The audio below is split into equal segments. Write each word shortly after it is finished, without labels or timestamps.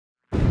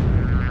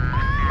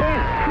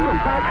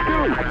Fox 2.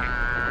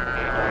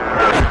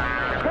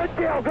 Good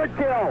kill, good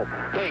kill.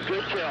 Hey,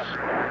 good kill.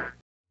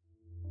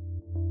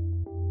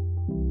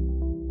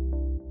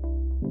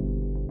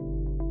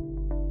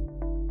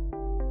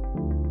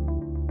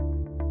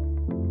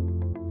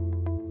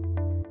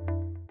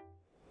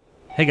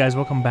 Hey guys,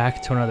 welcome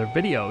back to another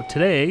video.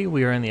 Today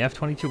we are in the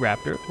F-22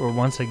 Raptor. We're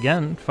once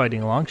again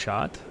fighting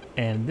Longshot,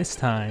 and this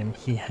time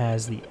he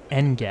has the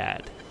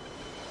NGAD.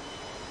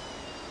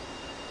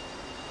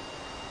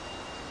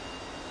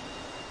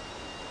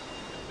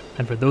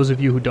 And for those of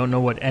you who don't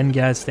know what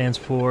NGAD stands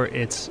for,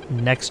 it's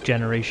Next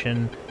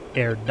Generation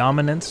Air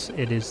Dominance.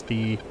 It is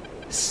the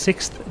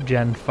 6th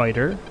gen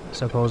fighter,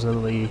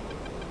 supposedly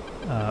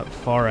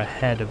far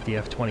ahead of the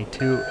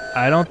F-22.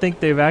 I don't think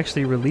they've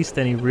actually released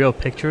any real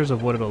pictures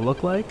of what it'll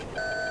look like,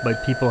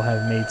 but people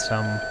have made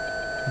some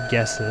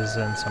guesses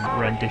and some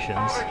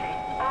renditions.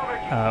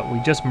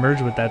 We just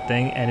merged with that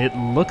thing, and it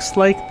looks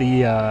like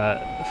the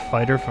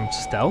fighter from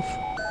Stealth.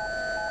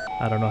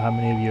 I don't know how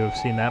many of you have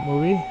seen that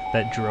movie,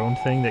 that drone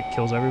thing that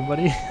kills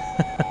everybody.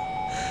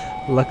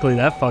 Luckily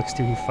that Fox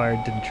 2 he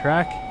fired didn't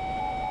track.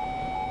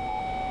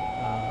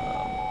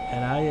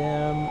 And I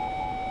am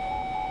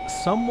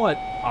somewhat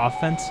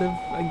offensive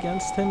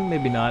against him,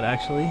 maybe not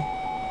actually.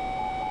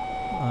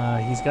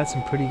 He's got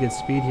some pretty good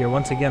speed here.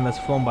 Once again, that's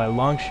flown by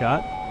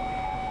Longshot.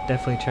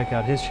 Definitely check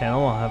out his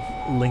channel. I'll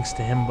have links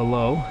to him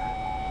below.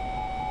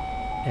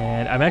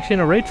 And I'm actually in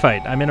a raid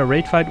fight. I'm in a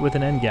raid fight with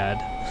an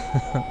NGAD.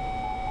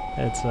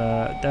 It's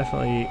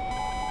definitely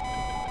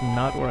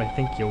not where I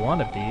think you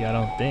want to be, I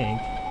don't think.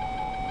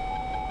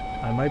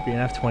 I might be an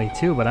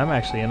F-22, but I'm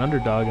actually an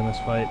underdog in this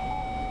fight.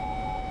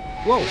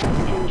 Whoa!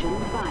 Engine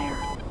fire.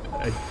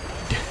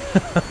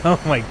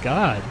 Oh my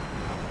god.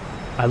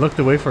 I looked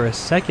away for a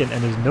second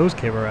and his nose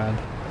came around.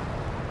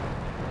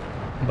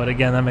 But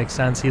again, that makes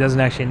sense. He doesn't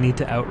actually need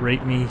to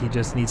outrate me. He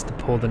just needs to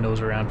pull the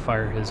nose around,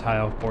 fire his high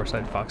off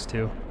boresight Fox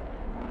 2.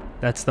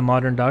 That's the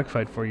modern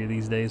dogfight for you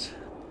these days.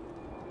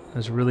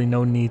 There's really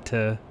no need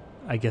to,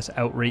 I guess,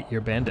 outrate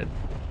your bandit.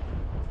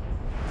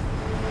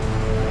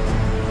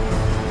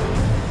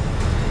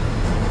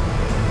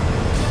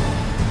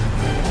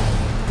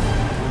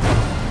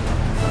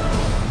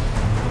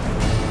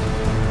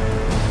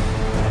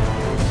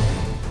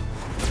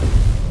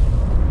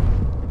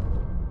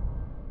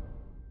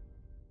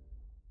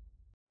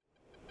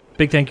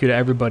 Big thank you to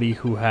everybody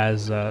who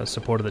has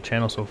supported the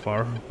channel so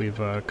far.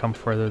 We've come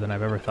further than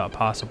I've ever thought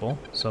possible.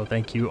 So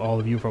thank you, all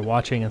of you, for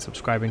watching and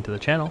subscribing to the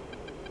channel.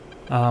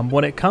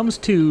 When it comes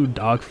to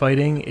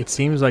dogfighting, it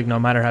seems like no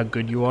matter how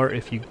good you are,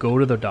 if you go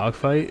to the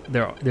dogfight,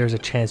 there's a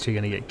chance you're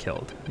going to get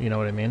killed. You know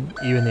what I mean?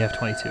 Even the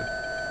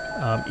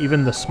F-22.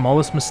 Even the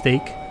smallest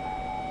mistake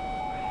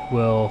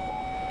will,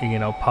 you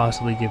know,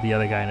 possibly give the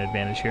other guy an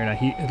advantage here. Now,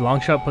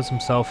 Longshot puts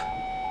himself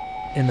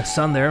in the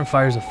sun there and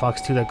fires a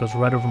Fox 2 that goes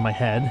right over my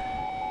head.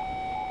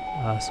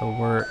 So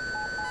we're...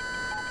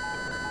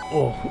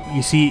 Oh,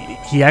 you see,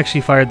 he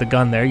actually fired the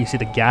gun there. You see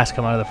the gas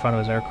come out of the front of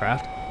his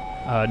aircraft.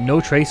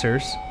 No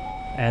tracers,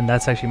 and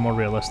that's actually more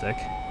realistic.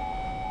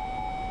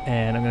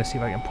 And I'm going to see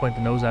if I can point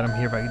the nose at him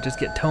here, if I can just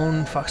get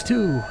tone Fox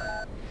 2.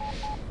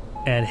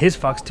 And his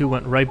Fox 2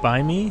 went right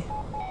by me.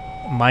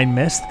 Mine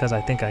missed, because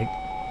I think I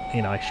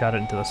shot it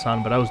into the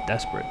sun, but I was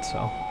desperate,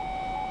 so...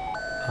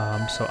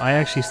 so I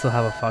actually still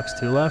have a Fox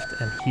 2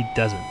 left, and he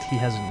doesn't. He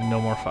has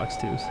no more Fox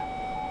 2s.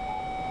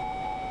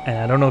 And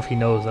I don't know if he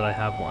knows that I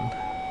have one.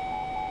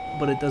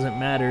 But it doesn't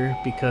matter,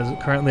 because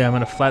currently I'm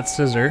in a flat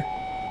scissor,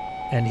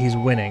 and he's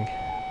winning.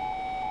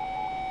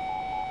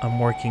 I'm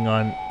working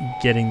on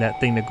getting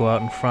that thing to go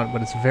out in front,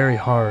 but it's very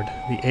hard.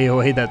 The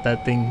AOA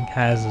that thing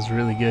has is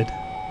really good.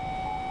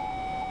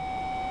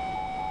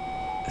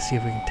 Let's see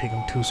if we can take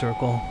him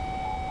 2-circle.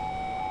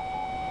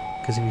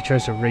 Because if he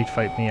tries to raid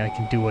fight me, I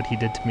can do what he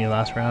did to me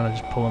last round and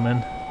just pull him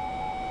in.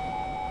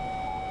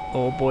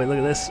 Oh boy, look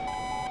at this.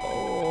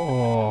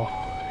 Oh...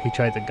 He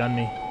tried to gun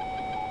me.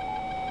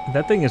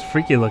 That thing is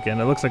freaky looking.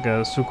 It looks like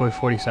a Sukhoi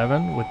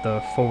 47 with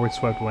the forward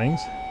swept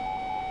wings.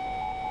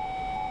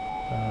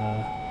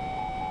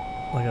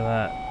 Look at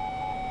that.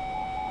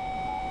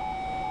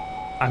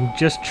 I'm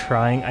just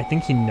trying. I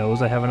think he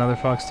knows I have another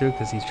Fox 2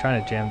 because he's trying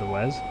to jam the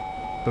Wes.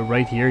 But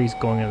right here he's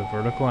going in the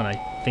vertical, and I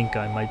think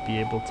I might be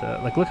able to...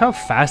 Like, look how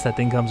fast that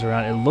thing comes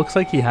around. It looks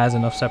like he has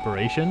enough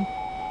separation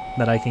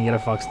that I can get a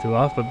Fox 2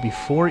 off, but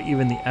before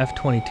even the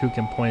F-22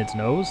 can point its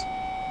nose,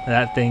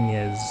 that thing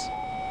is,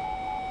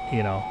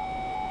 you know,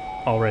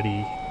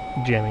 already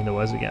jamming the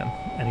Wes again.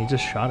 And he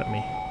just shot at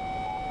me.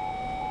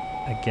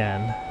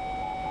 Again.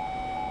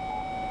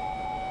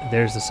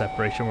 There's the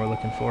separation we're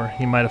looking for.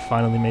 He might have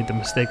finally made the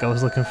mistake I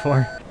was looking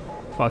for.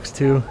 Fox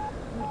 2.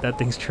 That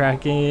thing's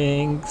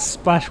tracking.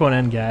 Splash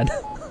 1 NGAD.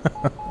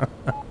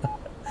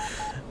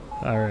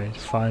 Alright,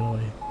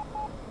 finally.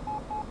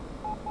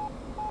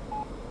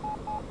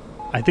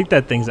 I think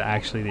that thing's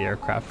actually the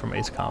aircraft from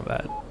Ace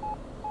Combat.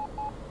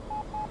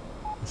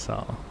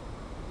 So,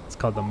 it's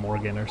called the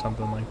Morgan or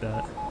something like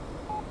that.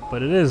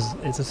 But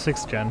it's a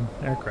 6th gen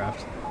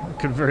aircraft. It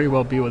could very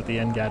well be what the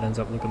NGAD ends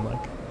up looking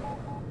like.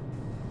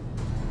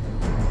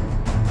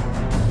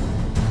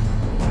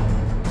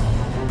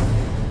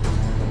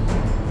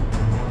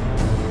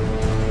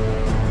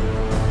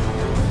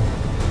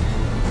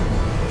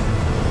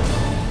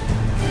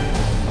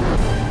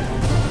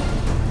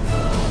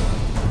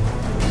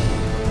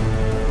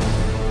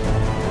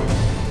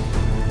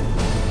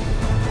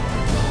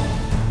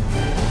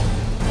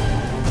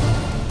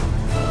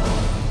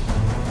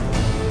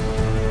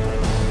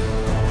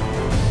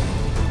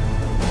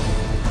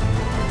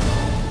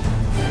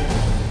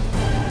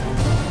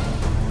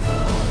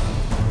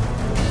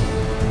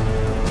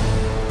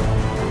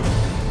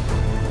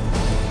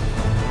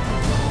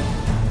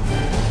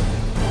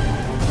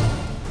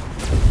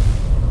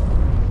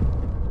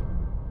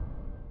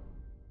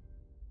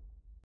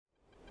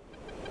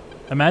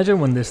 Imagine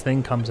when this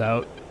thing comes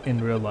out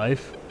in real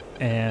life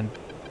and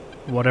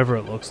whatever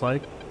it looks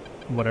like,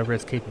 whatever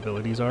its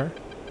capabilities are,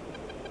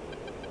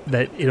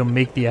 that it'll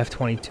make the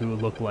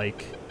F-22 look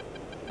like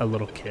a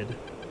little kid,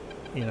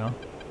 you know?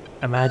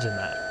 Imagine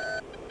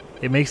that.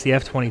 It makes the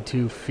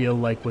F-22 feel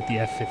like what the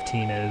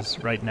F-15 is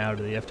right now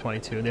to the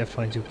F-22. The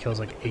F-22 kills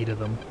like 8 of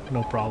them,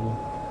 no problem.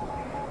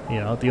 You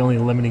know, the only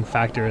limiting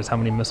factor is how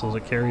many missiles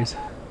it carries.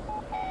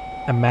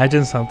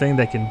 Imagine something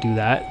that can do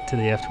that to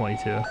the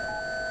F-22.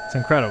 It's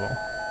incredible.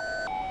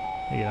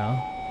 You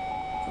know?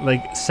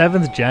 Like,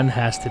 7th gen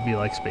has to be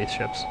like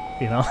spaceships,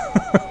 you know?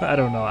 I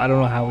don't know. I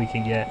don't know how we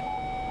can get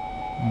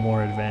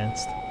more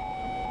advanced.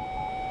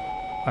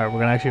 Alright, we're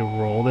gonna actually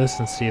roll this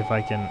and see if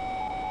I can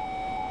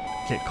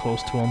get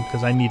close to him,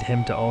 because I need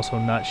him to also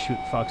not shoot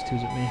Fox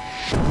 2s at me.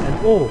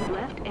 And oh!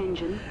 Left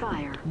engine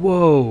fire.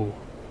 Whoa!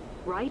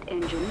 Right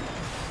engine.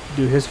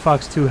 Dude, his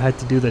Fox 2 had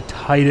to do the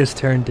tightest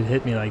turn to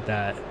hit me like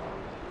that.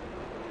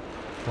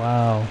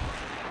 Wow.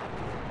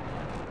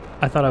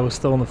 I thought I was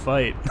still in the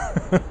fight.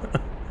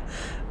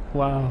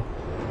 Wow.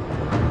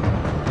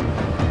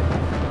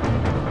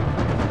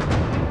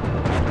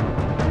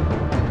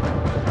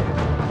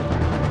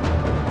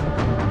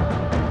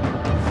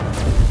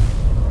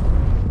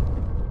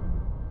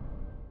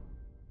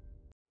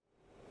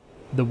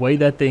 The way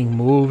that thing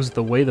moves,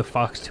 the way the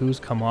Fox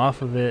 2s come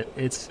off of it,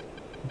 it's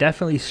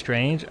definitely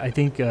strange. I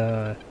think, you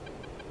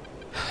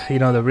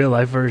know, the real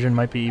life version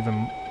might be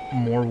even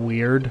more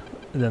weird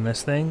than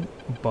this thing,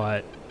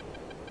 but,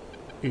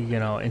 you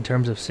know, in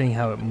terms of seeing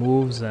how it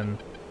moves, and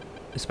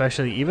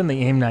especially even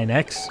the AIM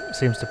 9X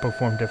seems to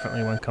perform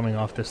differently when coming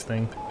off this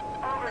thing.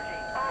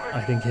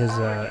 I think his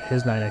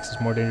 9X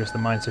is more dangerous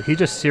than mine, so he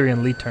just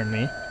Syrian lead turned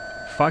me.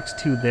 Fox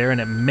 2 there,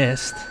 and it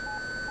missed.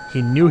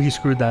 He knew he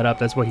screwed that up,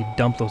 that's why he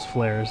dumped those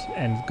flares,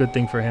 and good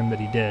thing for him that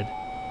he did,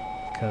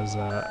 because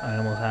I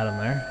almost had him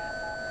there.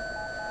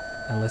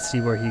 And let's see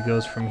where he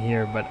goes from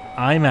here, but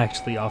I'm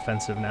actually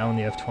offensive now in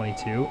the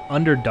F-22.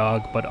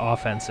 Underdog, but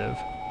offensive.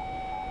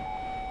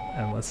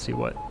 And let's see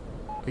what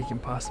we can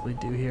possibly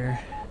do here.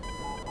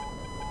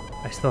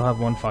 I still have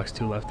one Fox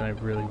 2 left, and I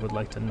really would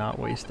like to not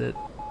waste it.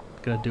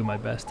 Gonna do my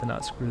best to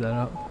not screw that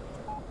up.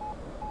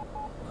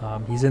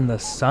 He's in the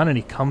sun, and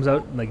he comes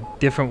out like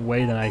different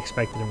way than I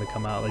expected him to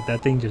come out. Like,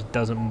 that thing just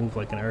doesn't move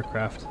like an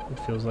aircraft, it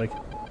feels like.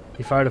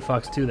 He fired a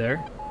Fox 2 there,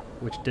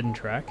 which didn't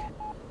track.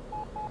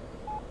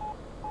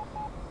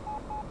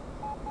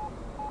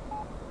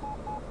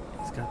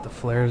 He's got the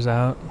flares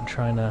out. I'm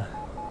trying to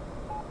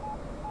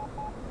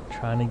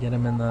get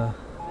him in the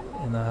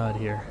HUD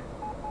here.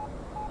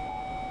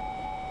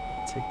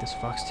 Take this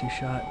Fox 2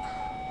 shot.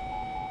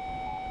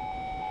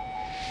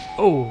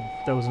 Oh,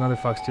 that was another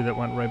Fox 2 that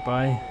went right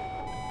by.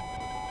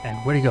 And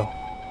where'd he go?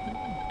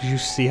 Did you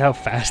see how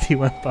fast he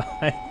went by?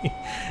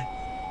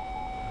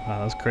 Wow,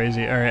 that was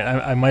crazy. Alright,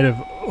 I might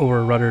have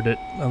over-ruddered it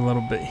a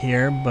little bit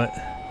here, but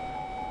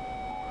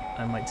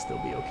I might still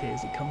be okay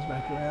as he comes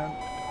back around.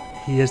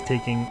 He is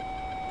taking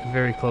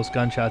very close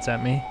gunshots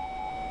at me.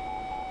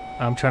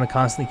 I'm trying to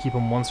constantly keep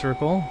him one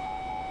circle.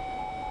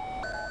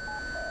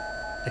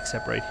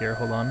 Except right here.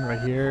 Hold on.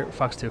 Right here.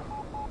 Fox 2.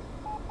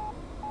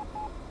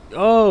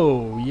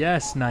 Oh,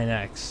 yes,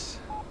 9X.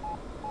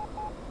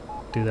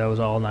 Dude, that was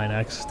all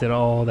 9X. Did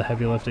all the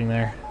heavy lifting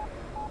there.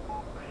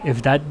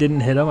 If that didn't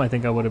hit him, I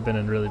think I would have been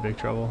in really big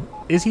trouble.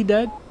 Is he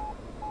dead?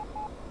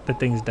 That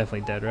thing's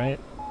definitely dead, right?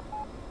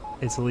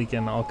 It's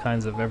leaking all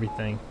kinds of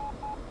everything.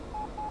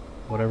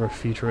 Whatever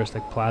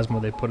futuristic plasma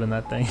they put in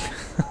that thing.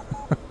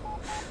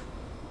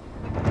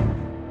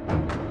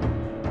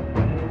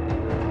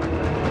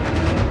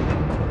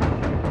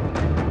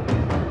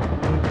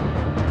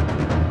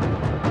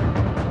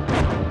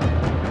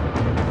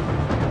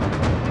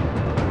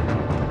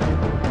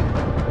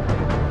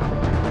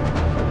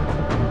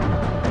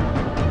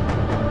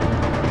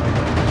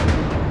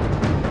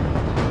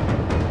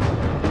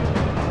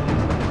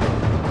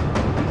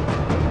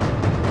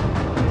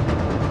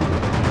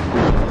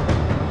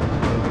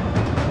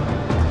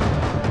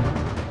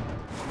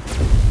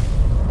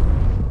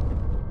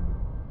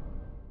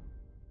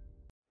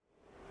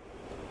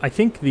 I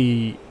think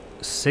the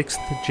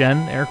 6th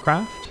gen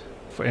aircraft,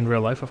 in real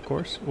life of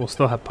course, will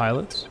still have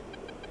pilots.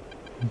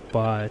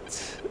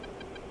 But,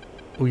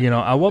 you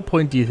know, at what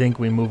point do you think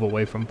we move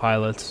away from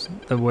pilots,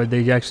 where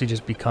they actually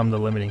just become the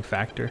limiting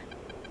factor?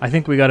 I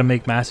think we got to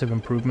make massive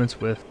improvements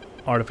with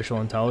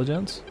artificial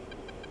intelligence.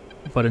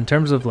 But in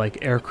terms of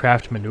like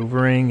aircraft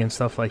maneuvering and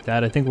stuff like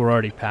that, I think we're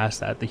already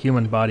past that. The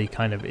human body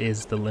kind of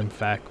is the limb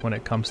fact when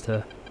it comes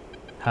to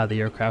how the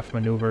aircraft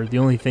maneuver. The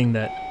only thing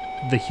that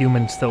the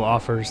human still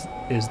offers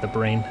is the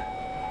brain.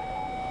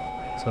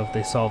 So if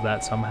they solve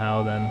that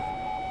somehow, then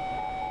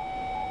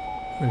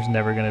there's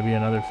never going to be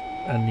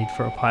a need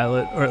for a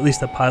pilot, or at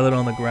least a pilot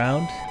on the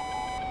ground.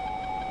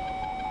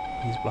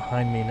 He's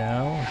behind me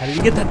now. How did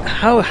you get that?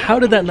 How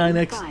did that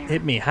 9X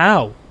hit me?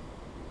 How?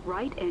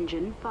 Right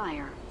engine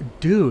fire.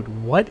 Dude,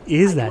 what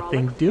is that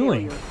thing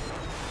doing?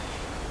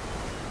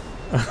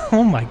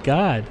 Oh my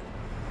god.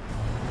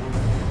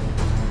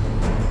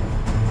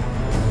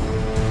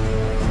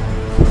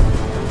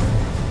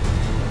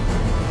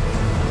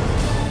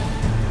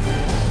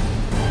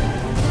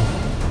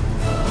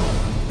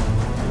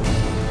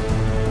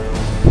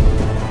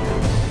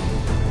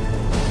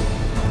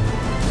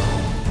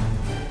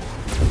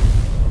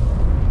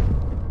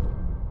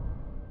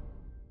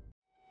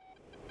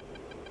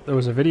 There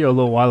was a video a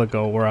little while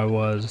ago where I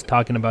was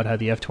talking about how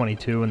the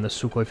F-22 and the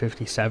Sukhoi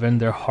 57,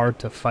 they're hard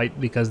to fight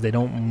because they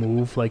don't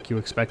move like you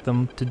expect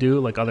them to do,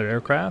 like other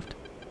aircraft.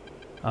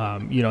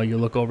 You know, you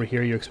look over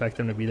here, you expect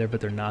them to be there, but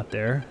they're not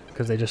there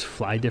because they just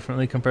fly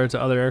differently compared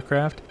to other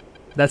aircraft.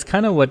 That's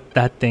kind of what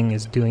that thing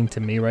is doing to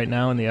me right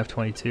now in the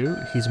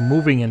F-22. He's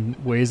moving in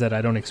ways that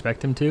I don't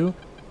expect him to.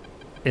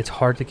 It's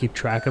hard to keep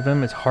track of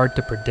him. It's hard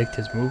to predict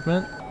his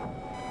movement.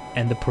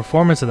 And the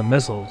performance of the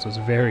missiles was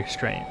very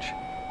strange.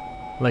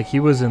 Like,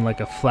 he was in like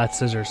a flat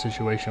scissor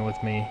situation with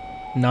me,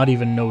 not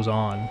even nose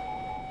on,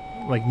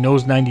 like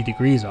nose 90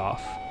 degrees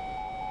off,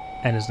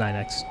 and his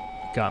 9X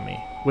got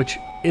me, which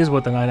is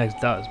what the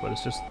 9X does, but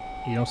it's just,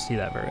 you don't see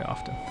that very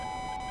often.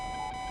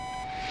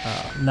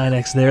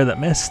 9X there that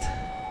missed.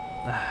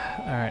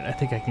 Alright, I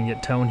think I can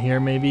get tone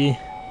here maybe.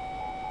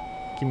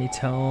 Give me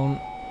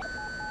tone.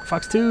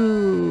 Fox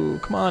 2!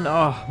 Come on!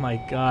 Oh my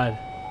god.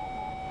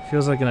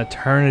 Feels like an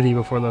eternity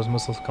before those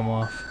missiles come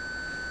off.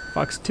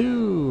 Fox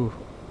 2!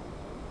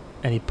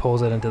 And he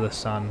pulls it into the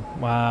sun.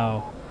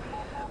 Wow.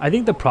 I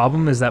think the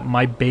problem is that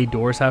my bay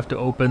doors have to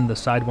open, the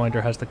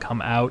Sidewinder has to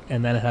come out,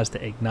 and then it has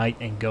to ignite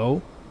and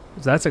go.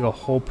 So that's like a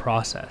whole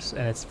process,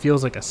 and it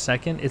feels like a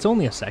second. It's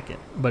only a second,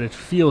 but it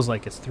feels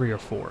like it's 3 or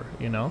 4,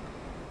 you know?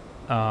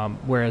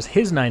 Whereas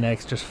his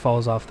 9X just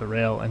falls off the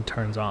rail and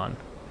turns on.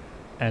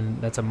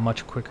 And that's a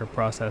much quicker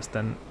process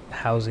than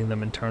housing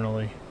them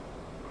internally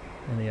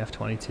in the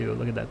F-22.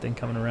 Look at that thing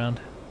coming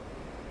around.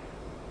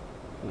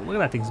 Look at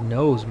that thing's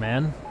nose,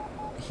 man.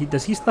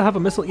 Does he still have a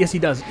missile? Yes, he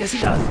does. Yes, he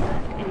does.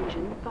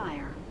 Engine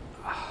fire.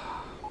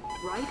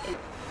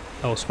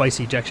 Oh,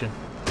 spicy ejection.